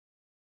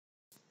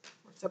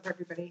What's up,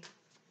 everybody?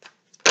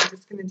 I'm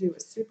just going to do a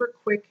super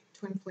quick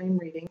twin flame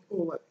reading.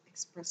 Oh, look,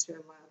 express your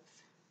love.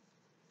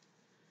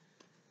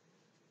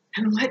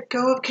 And let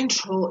go of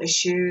control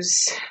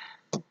issues.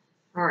 All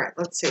right,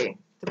 let's see.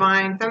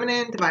 Divine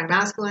feminine, divine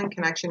masculine,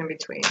 connection in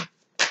between.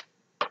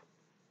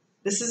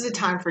 This is a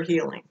time for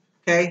healing,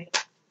 okay?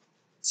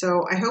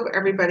 So I hope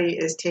everybody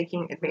is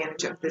taking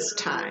advantage of this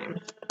time.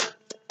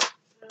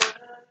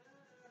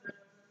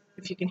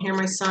 If you can hear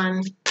my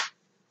son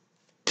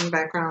in the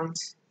background,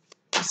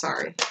 I'm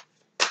sorry.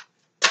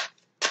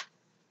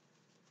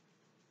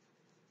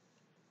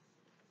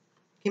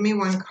 Give me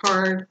one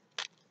card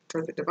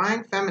for the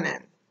divine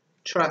feminine.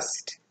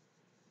 Trust.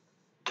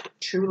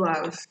 True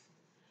love.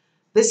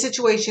 This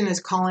situation is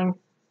calling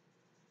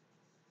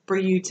for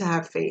you to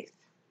have faith.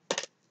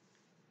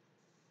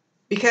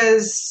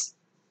 Because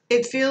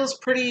it feels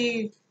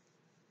pretty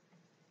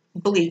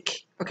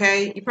bleak,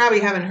 okay? You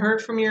probably haven't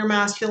heard from your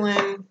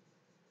masculine.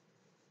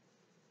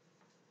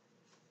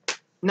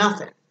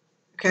 Nothing,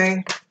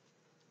 okay?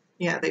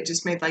 Yeah, they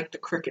just made like the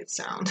cricket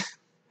sound.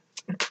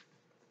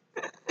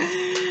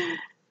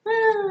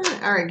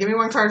 All right, give me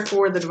one card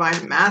for the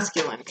divine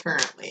masculine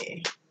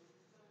currently.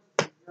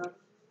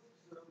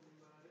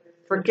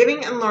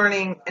 Forgiving and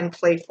learning and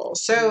playful.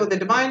 So the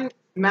divine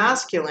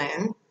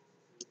masculine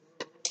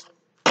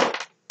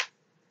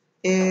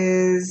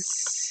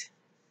is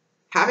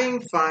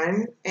having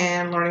fun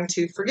and learning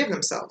to forgive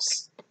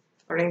themselves,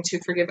 learning to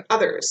forgive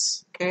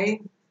others,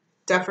 okay?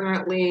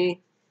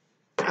 Definitely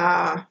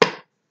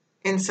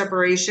in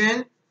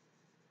separation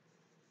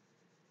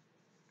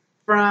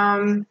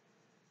from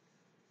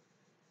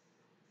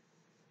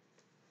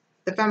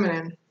the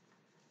feminine.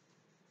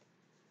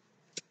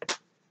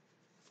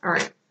 All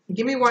right,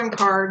 give me one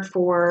card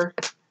for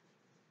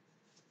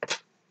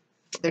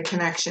the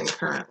connection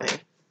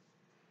currently.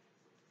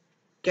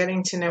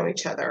 Getting to know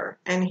each other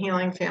and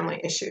healing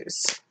family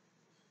issues.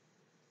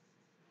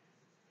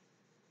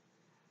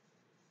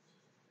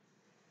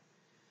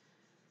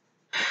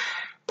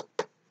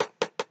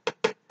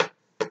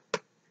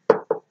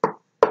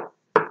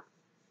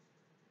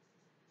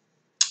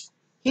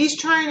 He's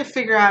trying to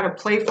figure out a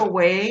playful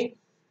way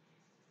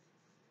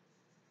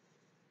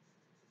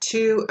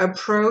to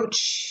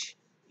approach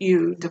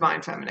you,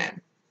 divine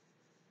feminine.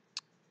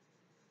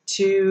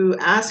 To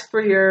ask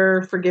for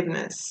your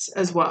forgiveness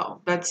as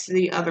well. That's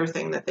the other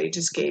thing that they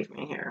just gave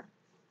me here.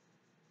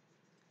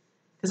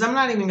 Because I'm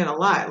not even going to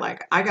lie.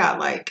 Like, I got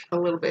like a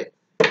little bit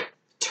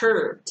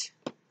perturbed.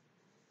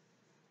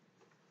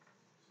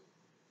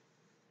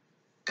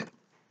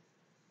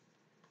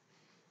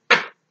 All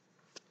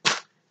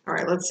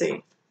right, let's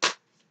see.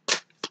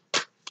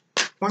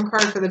 One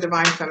card for the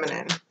divine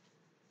feminine.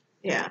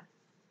 Yeah.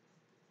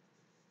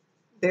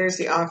 There's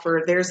the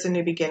offer. There's the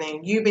new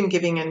beginning. You've been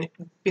given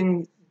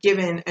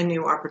a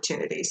new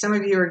opportunity. Some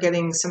of you are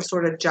getting some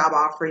sort of job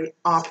offer,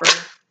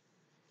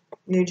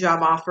 new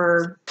job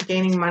offer,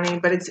 gaining money,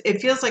 but it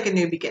feels like a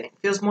new beginning. It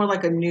feels more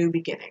like a new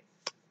beginning.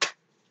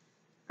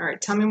 All right,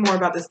 tell me more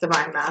about this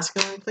divine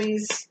masculine,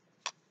 please.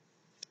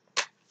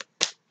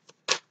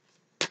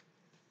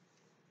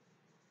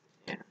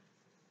 Yeah.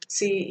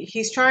 See,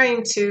 he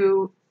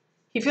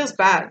feels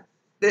bad.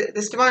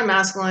 This divine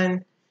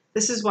masculine,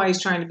 this is why he's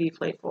trying to be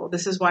playful.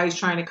 This is why he's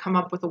trying to come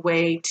up with a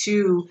way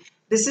to,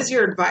 this is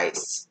your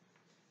advice.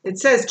 It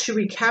says to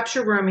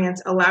recapture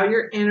romance, allow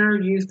your inner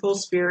youthful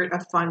spirit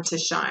of fun to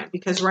shine.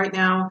 Because right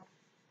now,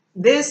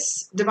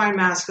 this divine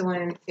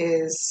masculine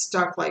is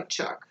stuck like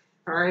Chuck,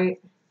 all right?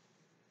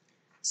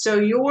 So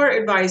your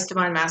advice,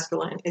 divine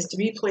masculine, is to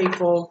be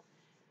playful.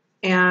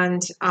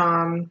 And,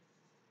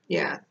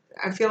 yeah,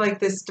 I feel like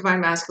this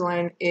divine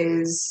masculine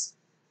is...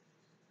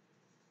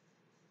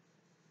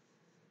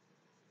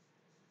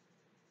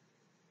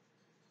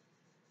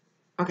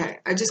 Okay,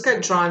 I just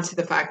got drawn to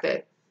the fact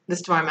that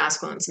this divine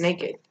masculine's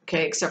naked,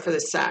 okay, except for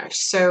the sash.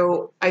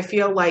 So I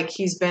feel like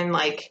he's been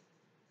like,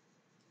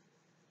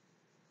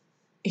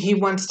 he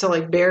wants to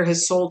like bare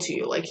his soul to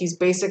you. Like he's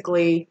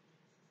basically,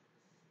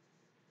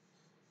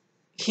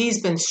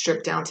 he's been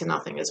stripped down to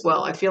nothing as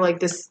well. I feel like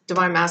this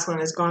divine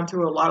masculine has gone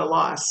through a lot of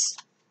loss,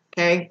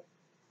 okay,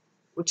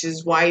 which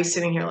is why he's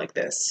sitting here like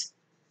this.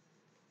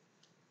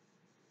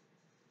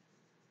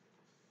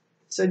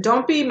 So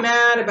don't be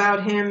mad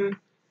about him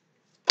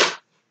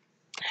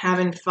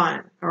having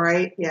fun, all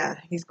right? Yeah,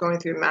 he's going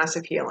through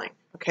massive healing,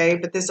 okay?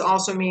 But this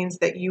also means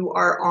that you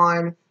are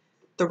on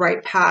the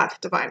right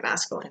path, divine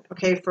masculine,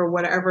 okay? For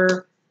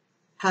whatever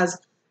has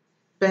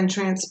been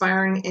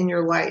transpiring in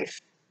your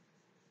life.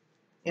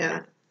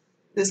 Yeah,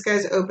 this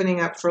guy's opening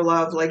up for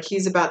love. Like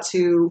he's about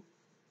to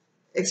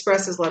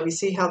express his love. You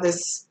see how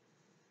his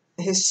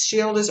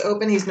shield is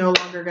open? He's no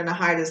longer going to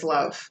hide his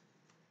love,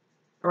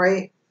 all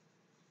right?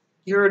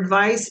 Your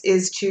advice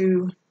is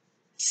to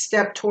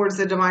step towards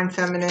the divine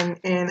feminine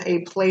in a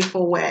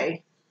playful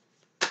way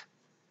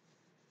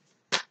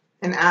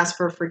and ask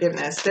for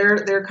forgiveness.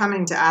 They're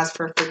coming to ask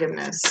for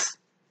forgiveness.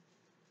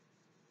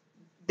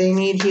 They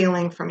need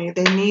healing from you.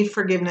 They need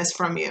forgiveness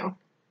from you.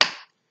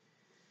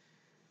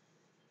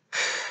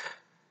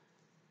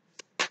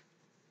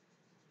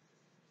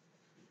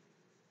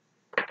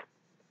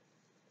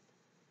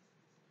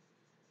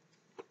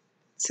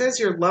 It says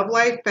your love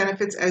life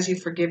benefits as you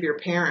forgive your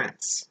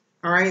parents.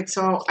 All right.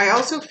 So I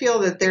also feel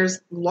that there's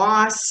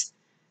loss.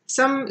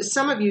 Some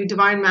of you,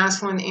 divine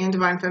masculine and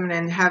divine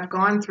feminine, have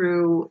gone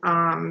through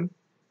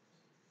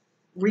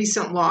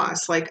recent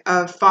loss, like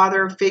of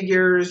father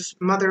figures,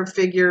 mother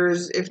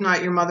figures, if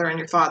not your mother and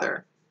your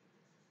father.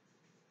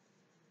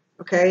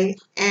 Okay.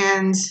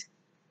 And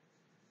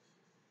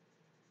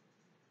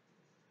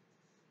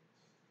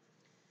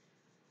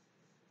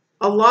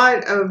a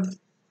lot of,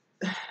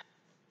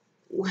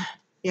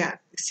 yeah,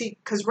 see,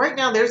 because right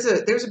now there's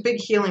a big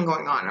healing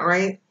going on. All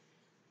right.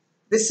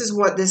 This is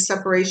what this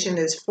separation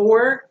is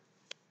for.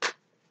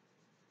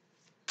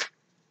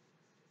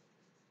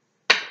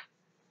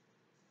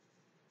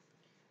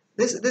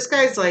 This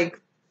guy's like,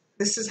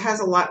 has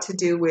a lot to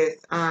do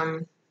with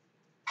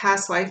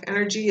past life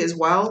energy as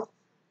well.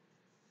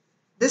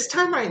 This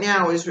time right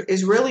now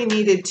is really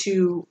needed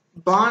to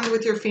bond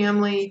with your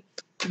family,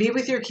 be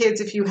with your kids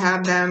if you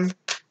have them.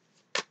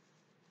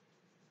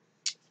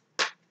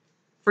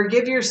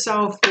 Forgive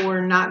yourself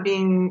for not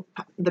being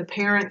the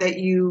parent that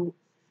you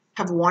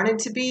have wanted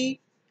to be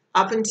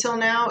up until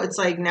now. It's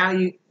like now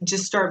you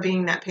just start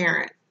being that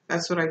parent.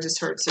 That's what I just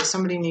heard. So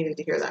somebody needed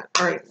to hear that.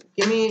 All right,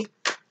 give me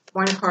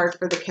one card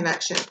for the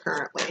connection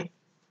currently.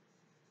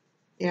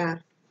 Yeah,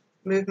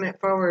 movement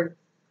forward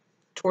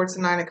towards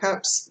the Nine of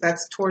Cups.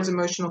 That's towards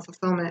emotional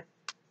fulfillment.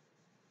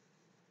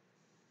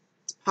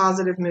 It's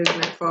positive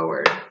movement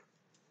forward.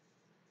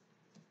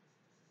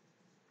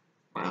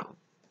 Wow.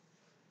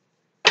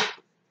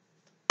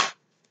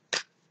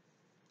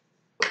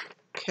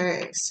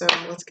 Okay, so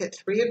let's get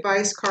 3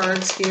 advice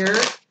cards here.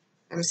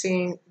 I'm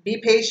seeing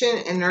be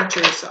patient and nurture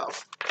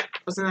yourself.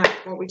 Wasn't that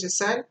what we just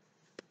said?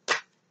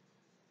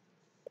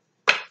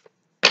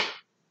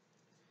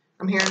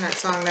 I'm hearing that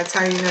song. That's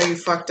how you know you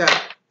fucked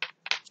up.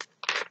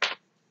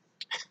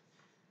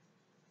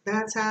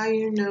 That's how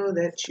you know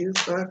that you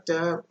fucked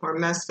up or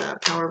messed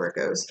up, however it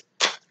goes.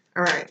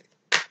 All right.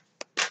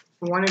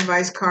 1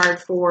 advice card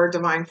for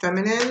divine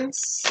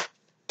feminines.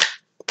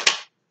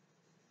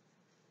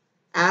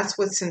 Ask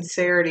with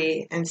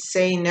sincerity and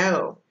say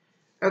no.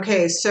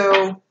 Okay,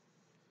 so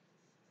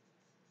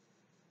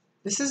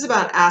this is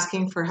about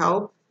asking for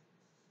help.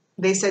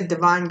 They said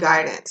divine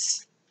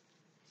guidance.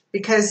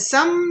 Because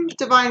some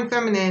divine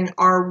feminine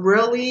are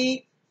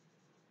really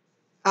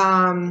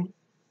in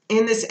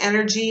this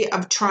energy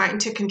of trying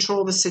to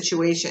control the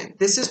situation.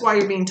 This is why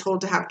you're being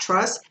told to have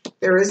trust.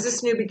 There is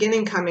this new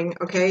beginning coming,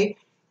 okay?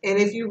 And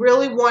if you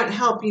really want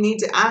help, you need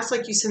to ask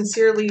like you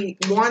sincerely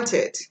want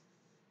it.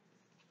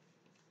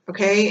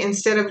 Okay?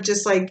 Instead of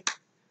just like,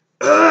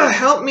 ugh,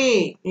 help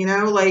me. You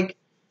know, like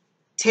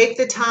take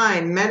the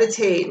time,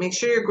 meditate, make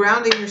sure you're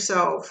grounding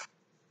yourself.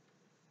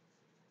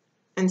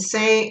 And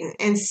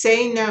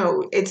say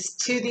no. It's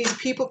to these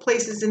people,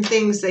 places, and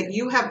things that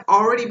you have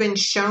already been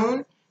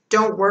shown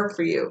don't work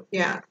for you.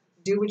 Yeah,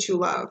 do what you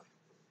love.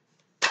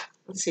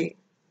 Let's see.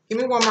 Give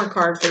me one more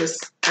card for this.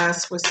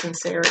 Ask with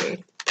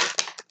sincerity.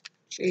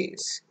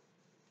 Jeez.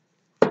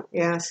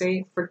 Yeah,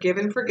 see, forgive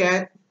and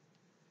forget.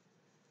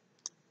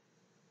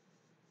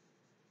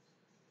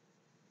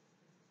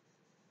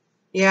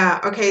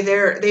 Yeah, okay.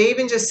 They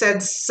even just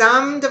said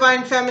some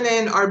divine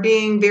feminine are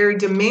being very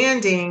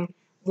demanding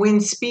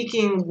when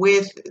speaking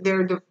with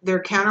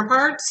their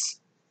counterparts.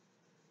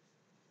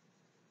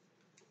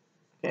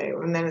 Okay,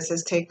 and then it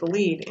says take the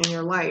lead in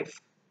your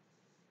life.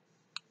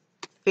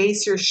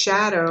 Face your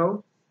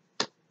shadow.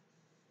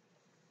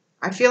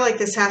 I feel like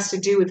this has to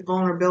do with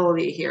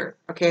vulnerability here,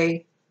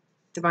 okay?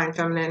 Divine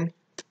feminine.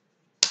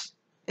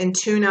 And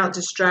tune out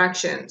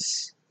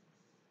distractions.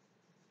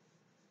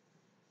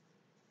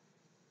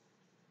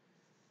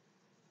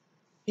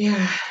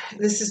 Yeah,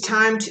 this is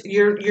time to,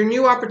 your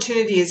new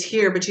opportunity is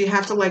here, but you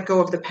have to let go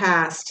of the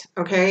past,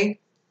 okay?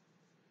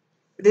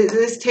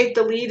 This take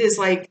the lead is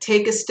like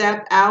take a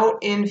step out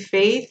in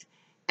faith,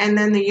 and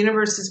then the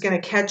universe is going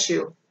to catch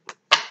you.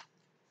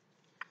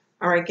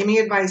 All right, give me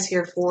advice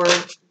here for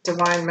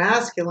divine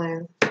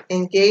masculine.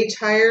 Engage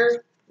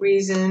higher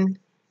reason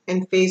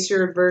and face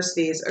your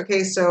adversities.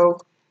 Okay, so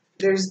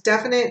there's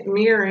definite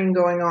mirroring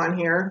going on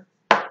here.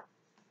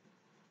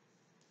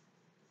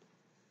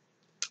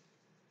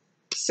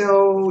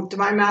 So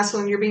divine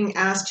masculine, you're being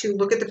asked to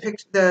look at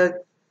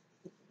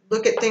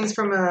look at things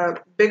from a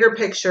bigger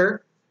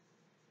picture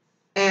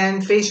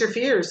and face your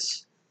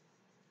fears.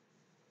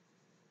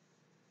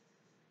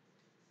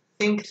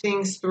 Think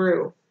things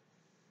through.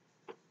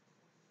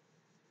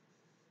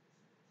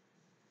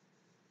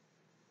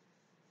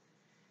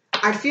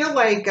 I feel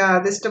like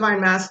this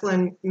divine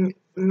masculine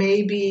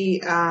may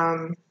be,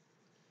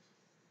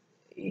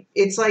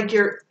 it's like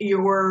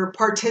you're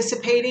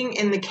participating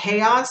in the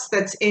chaos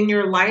that's in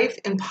your life,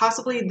 and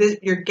possibly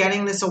you're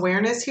getting this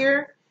awareness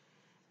here.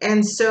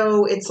 And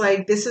so it's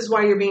like, this is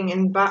why you're being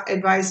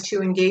advised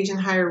to engage in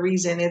higher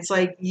reason. It's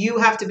like you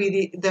have to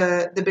be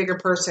the bigger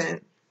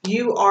person.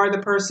 You are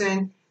the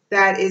person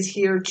that is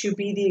here to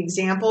be the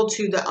example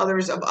to the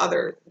others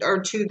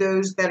or to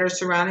those that are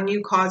surrounding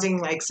you,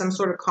 causing like some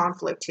sort of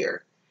conflict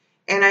here.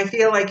 And I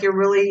feel like you're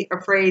really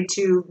afraid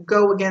to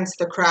go against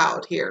the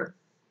crowd here.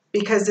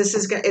 because this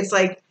is, it's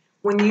like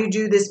when you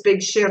do this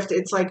big shift,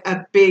 it's like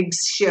a big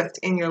shift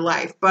in your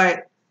life.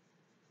 But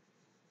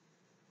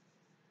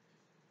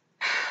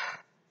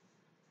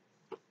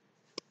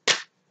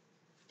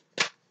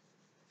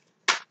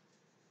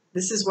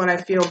this is what I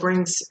feel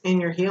brings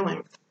in your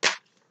healing.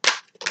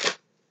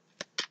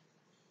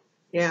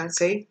 Yeah,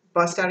 see?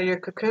 Bust out of your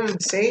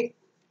cocoon, see?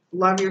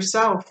 Love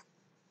yourself.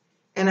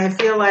 And I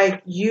feel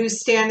like you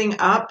standing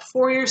up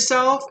for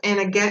yourself, and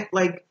again,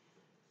 like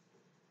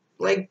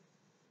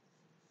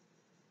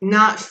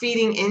not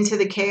feeding into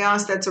the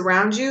chaos that's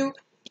around you.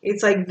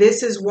 It's like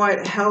this is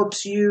what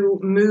helps you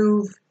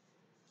move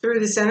through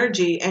this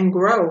energy and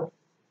grow.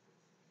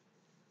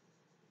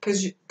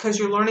 Because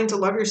you're learning to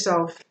love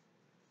yourself.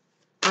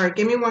 All right,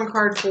 give me one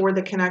card for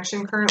the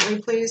connection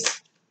currently,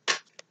 please.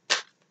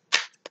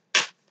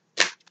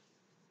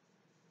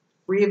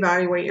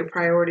 Reevaluate your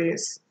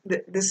priorities.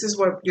 This is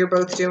what you're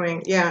both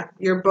doing. Yeah,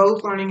 you're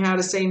both learning how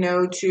to say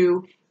no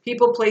to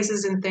people,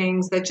 places, and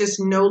things that just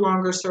no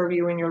longer serve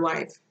you in your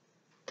life.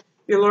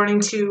 You're learning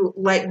to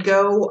let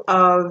go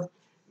of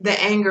the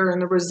anger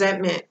and the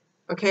resentment.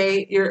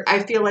 Okay,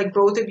 I feel like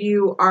both of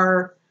you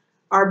are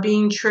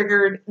being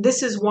triggered.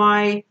 This is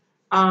why,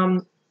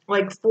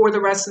 like for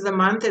the rest of the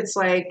month, it's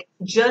like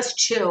just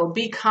chill,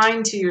 be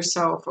kind to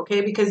yourself.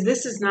 Okay, because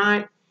this is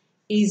not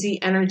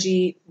easy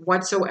energy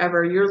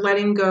whatsoever. You're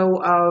letting go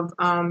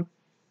of,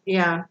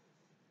 yeah,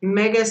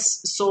 mega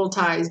soul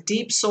ties,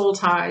 deep soul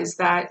ties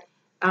that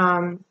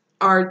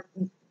are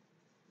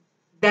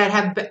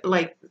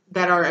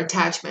that are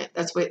attachment.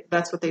 That's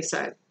what they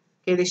said.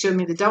 Okay, they showed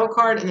me the Devil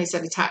card and they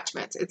said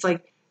attachments. It's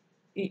like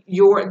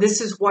this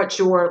is what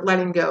you're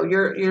letting go.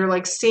 You're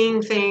like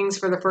seeing things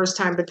for the first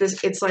time, but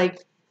it's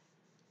like,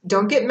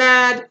 don't get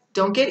mad,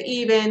 don't get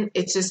even.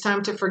 It's just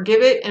time to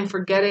forgive it and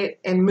forget it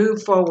and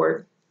move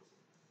forward.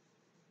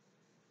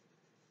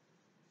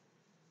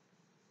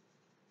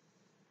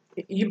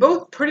 You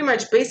both pretty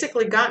much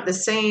basically got the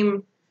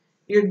same.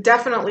 You're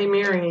definitely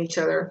mirroring each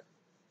other.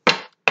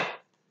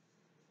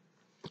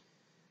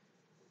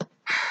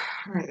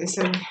 All right, they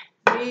said,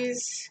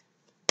 please,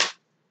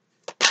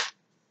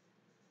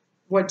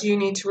 what do you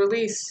need to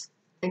release?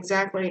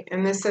 Exactly.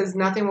 And this says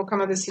nothing will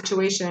come of this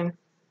situation.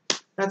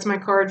 That's my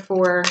card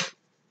for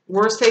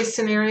worst case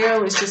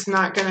scenario is just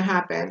not going to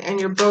happen. And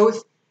you're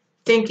both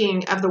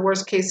thinking of the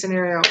worst case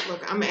scenario.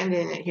 Look, I'm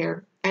ending it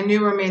here. A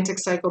new romantic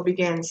cycle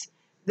begins.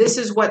 This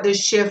is what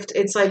this shift,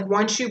 it's like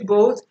once you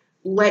both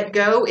let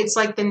go, it's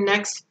like the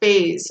next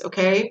phase,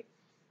 okay?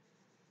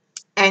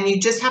 And you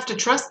just have to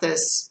trust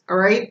this, all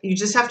right? You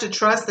just have to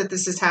trust that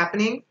this is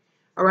happening,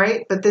 all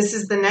right? But this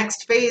is the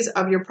next phase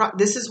of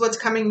this is what's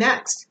coming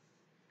next,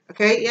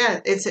 okay?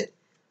 Yeah, it's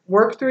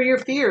work through your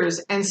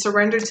fears and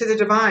surrender to the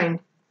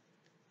divine.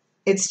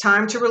 It's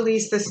time to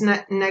release this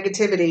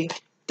negativity.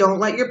 Don't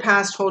let your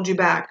past hold you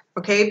back,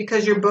 okay?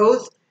 Because you're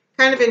both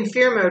kind of in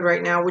fear mode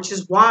right now, which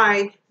is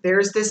why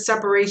there's this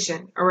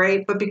separation, all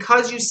right? But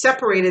because you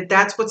separated,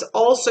 that's what's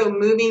also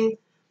moving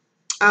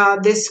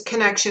this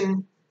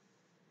connection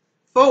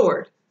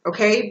forward,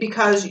 okay?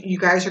 Because you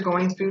guys are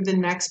going through the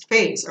next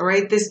phase, all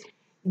right?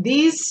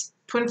 These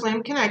twin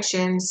flame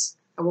connections,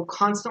 I will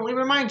constantly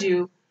remind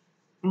you,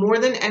 more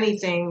than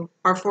anything,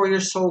 are for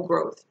your soul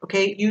growth,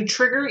 okay? You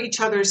trigger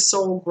each other's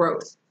soul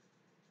growth.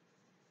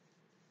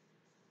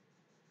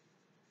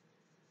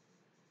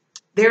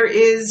 There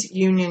is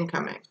union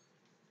coming,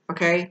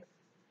 okay?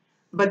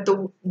 But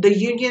the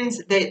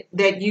unions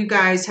that you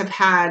guys have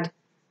had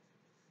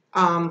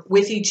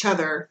with each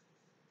other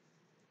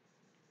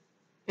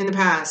in the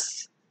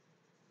past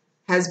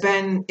has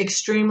been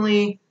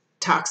extremely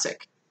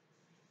toxic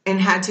and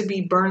had to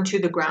be burned to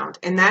the ground.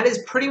 And that is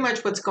pretty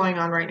much what's going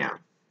on right now,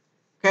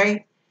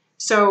 okay?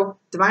 So,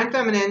 Divine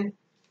Feminine,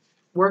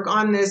 work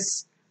on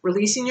this,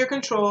 releasing your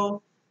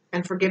control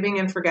and forgiving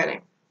and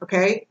forgetting,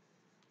 okay?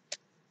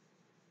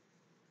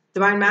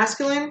 Divine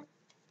Masculine,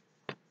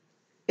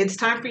 it's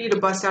time for you to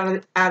bust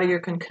out of your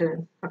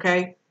cocoon,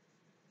 okay?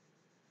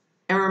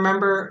 And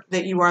remember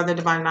that you are the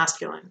Divine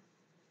Masculine,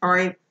 all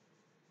right?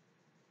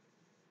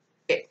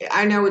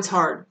 I know it's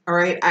hard, all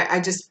right?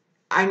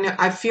 I know,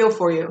 I feel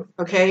for you,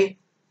 okay?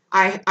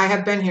 I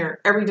have been here.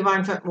 Every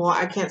divine, well,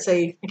 I can't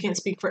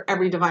speak for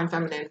every Divine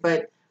Feminine,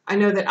 but I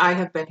know that I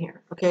have been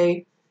here,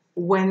 okay?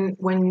 When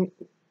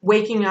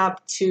waking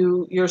up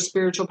to your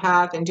spiritual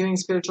path and doing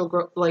spiritual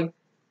growth, like,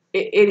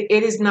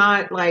 it is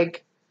not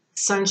like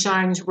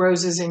sunshines,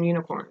 roses, and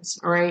unicorns,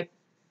 all right?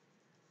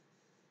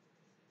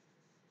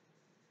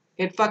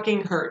 It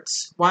fucking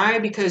hurts. Why?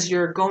 Because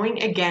you're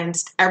going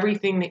against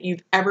everything that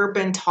you've ever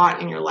been taught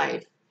in your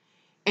life.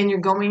 And you're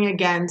going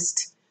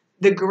against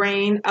the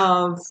grain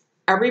of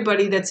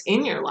everybody that's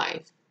in your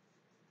life.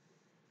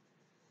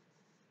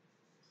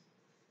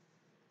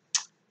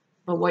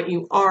 But what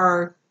you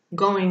are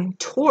going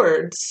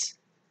towards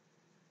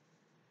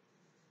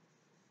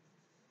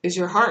is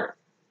your heart.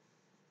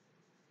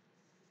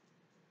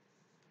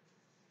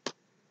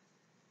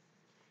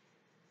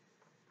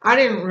 I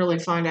didn't really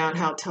find out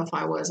how tough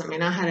I was. I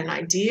mean, I had an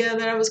idea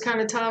that I was kind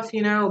of tough,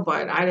 you know,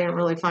 but I didn't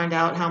really find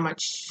out how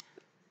much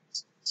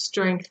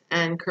strength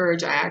and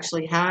courage I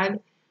actually had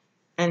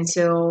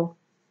until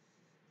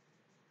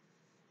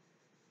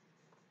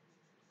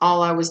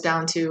all I was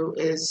down to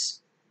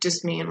is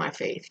just me and my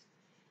faith.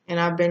 And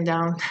I've been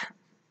down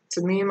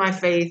to me and my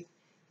faith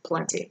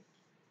plenty.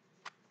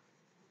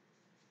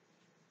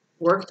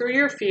 Work through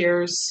your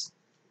fears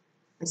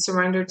and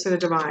surrender to the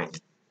divine.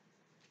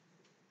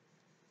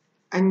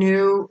 I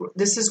knew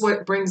this is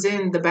what brings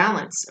in the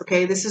balance,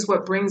 okay? This is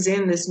what brings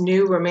in this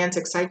new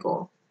romantic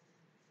cycle.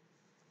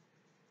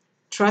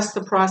 Trust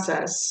the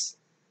process,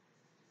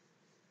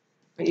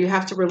 but you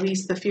have to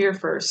release the fear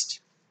first.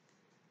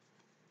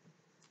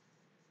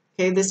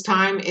 Okay, this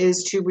time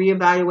is to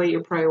reevaluate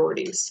your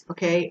priorities,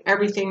 okay?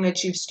 Everything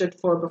that you've stood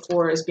for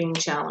before is being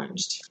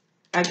challenged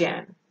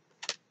again.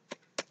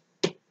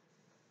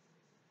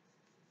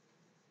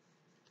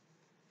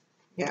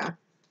 Yeah,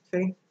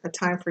 see? A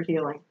time for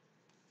healing.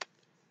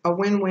 A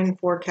win-win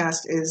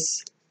forecast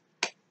is,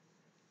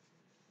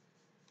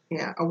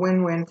 yeah, a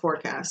win-win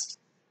forecast.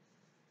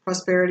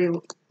 Prosperity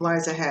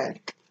lies ahead.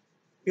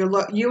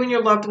 You and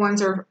your loved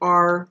ones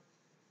are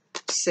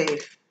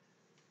safe.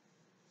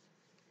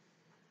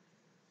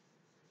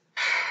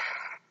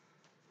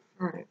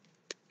 All right,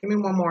 give me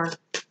one more.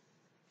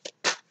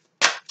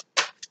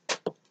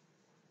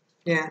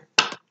 Yeah,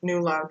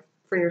 new love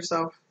for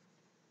yourself.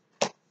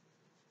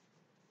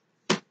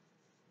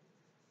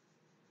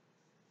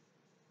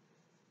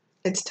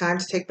 It's time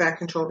to take back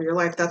control of your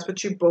life. That's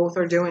what you both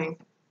are doing.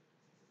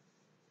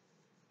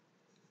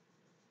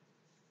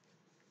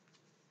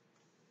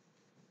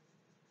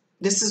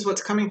 This is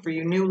what's coming for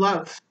you, new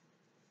love.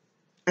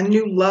 A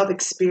new love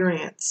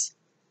experience.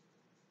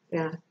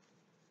 Yeah.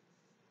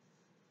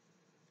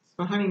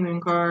 A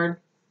honeymoon card.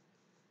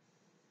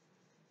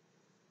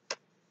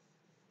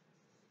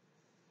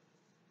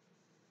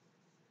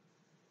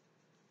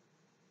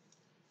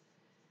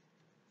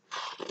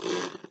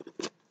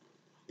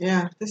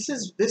 Yeah, this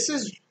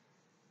is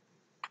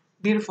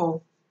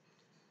beautiful.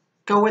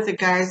 Go with it,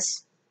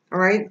 guys. All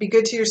right? Be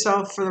good to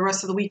yourself for the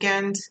rest of the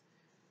weekend.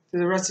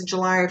 Through the rest of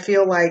July. I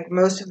feel like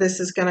most of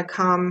this is going to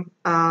come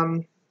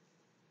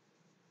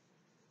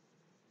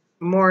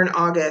more in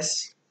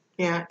August.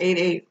 Yeah,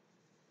 8/8.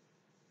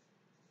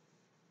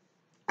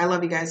 I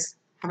love you guys.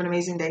 Have an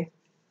amazing day.